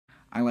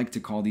I like to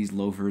call these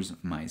loafers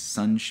my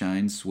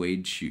sunshine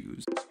suede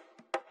shoes.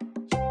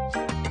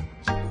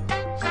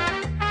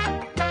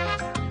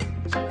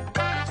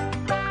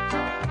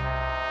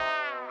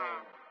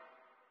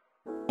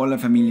 Hola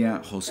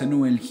familia,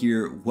 Jose-Noel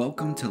here.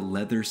 Welcome to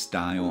Leather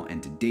Style,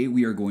 and today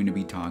we are going to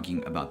be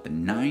talking about the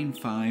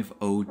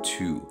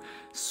 9502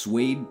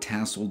 Suede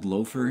Tasseled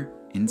Loafer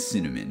in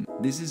cinnamon.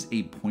 This is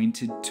a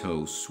pointed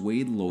toe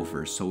suede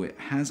loafer, so it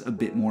has a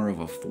bit more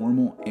of a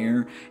formal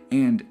air,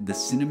 and the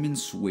cinnamon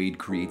suede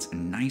creates a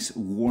nice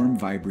warm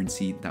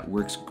vibrancy that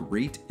works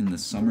great in the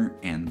summer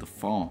and the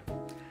fall.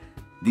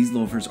 These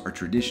loafers are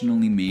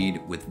traditionally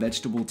made with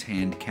vegetable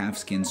tanned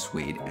calfskin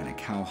suede and a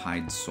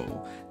cowhide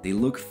sole. They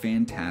look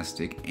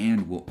fantastic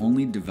and will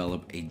only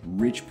develop a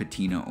rich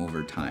patina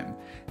over time.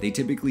 They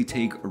typically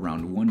take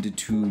around 1 to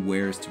 2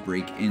 wears to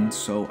break in,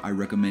 so I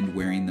recommend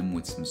wearing them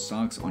with some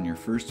socks on your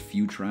first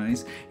few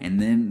tries, and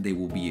then they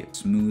will be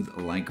smooth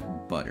like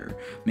butter.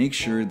 Make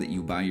sure that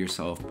you buy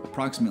yourself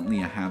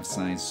approximately a half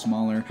size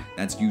smaller.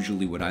 That's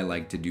usually what I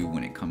like to do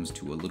when it comes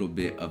to a little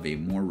bit of a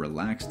more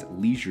relaxed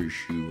leisure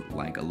shoe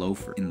like a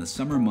loafer. In the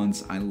summer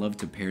months, I love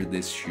to pair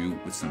this shoe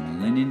with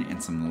some linen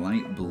and some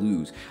light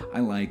blues. I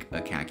like a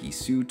khaki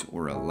suit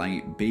or a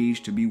light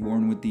beige to be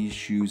worn with these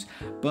shoes,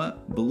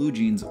 but blue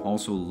jeans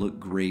also look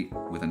great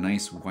with a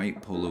nice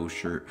white polo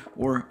shirt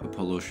or a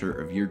polo shirt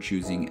of your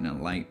choosing in a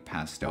light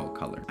pastel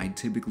color. I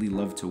typically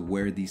love to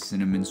wear these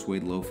cinnamon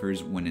suede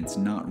loafers when it's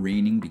not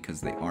raining because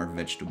they are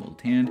vegetable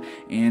tanned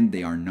and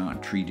they are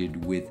not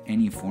treated with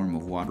any form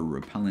of water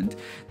repellent.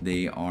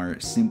 They are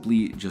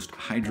simply just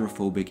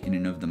hydrophobic in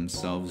and of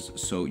themselves,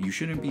 so you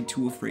shouldn't be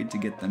too afraid to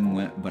get them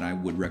wet, but I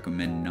would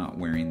recommend not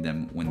wearing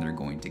them when they're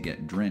going to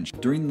get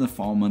drenched. During the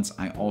fall months,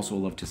 I also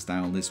love to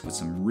style this with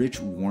some rich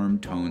warm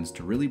tones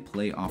to really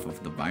play off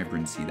of the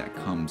vibrancy that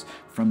comes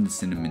from the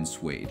cinnamon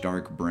suede.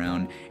 Dark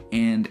brown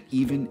and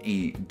even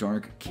a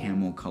dark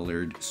camel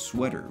colored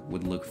sweater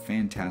would look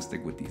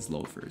fantastic with these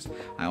loafers.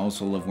 I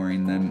also love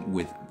wearing them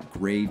with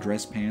gray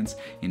dress pants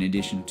in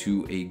addition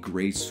to a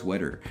gray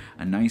sweater.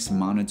 A nice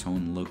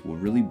monotone look will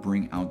really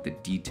bring out the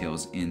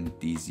details in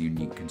these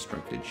unique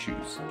constructed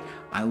shoes.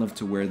 I love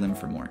to wear them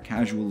for more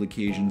casual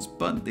occasions,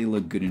 but they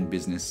look good in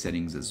business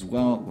settings as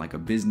well, like a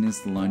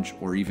business lunch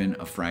or even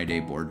a Friday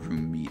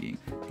boardroom meeting.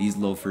 These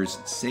loafers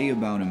say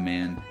about a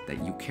man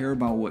that you care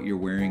about what you're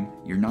wearing,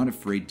 you're not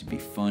afraid to be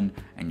fun,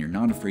 and you're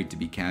not afraid to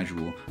be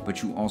casual,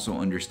 but you also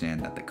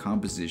understand that the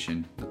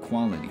composition, the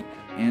quality,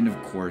 and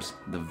of course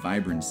the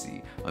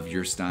vibrancy of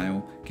your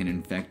style can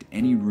infect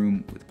any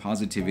room with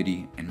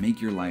positivity and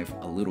make your life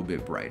a little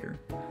bit brighter.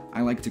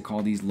 I like to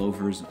call these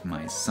loafers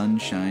my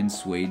sunshine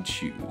suede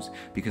shoes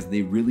because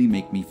they really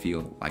make me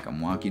feel like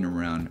I'm walking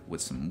around with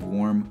some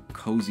warm,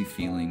 cozy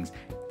feelings.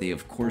 They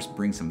of course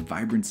bring some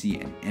vibrancy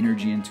and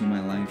energy into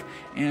my life,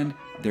 and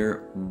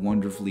they're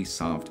wonderfully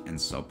soft and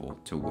supple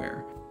to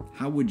wear.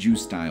 How would you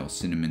style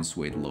cinnamon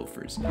suede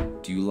loafers?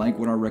 Do you like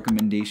what our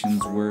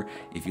recommendations were?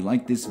 If you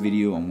like this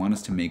video and want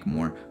us to make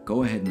more,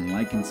 go ahead and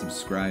like and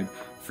subscribe.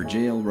 For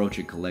JL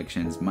Rocha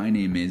Collections, my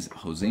name is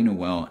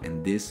Jose-Noel,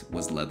 and this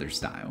was Leather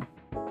Style.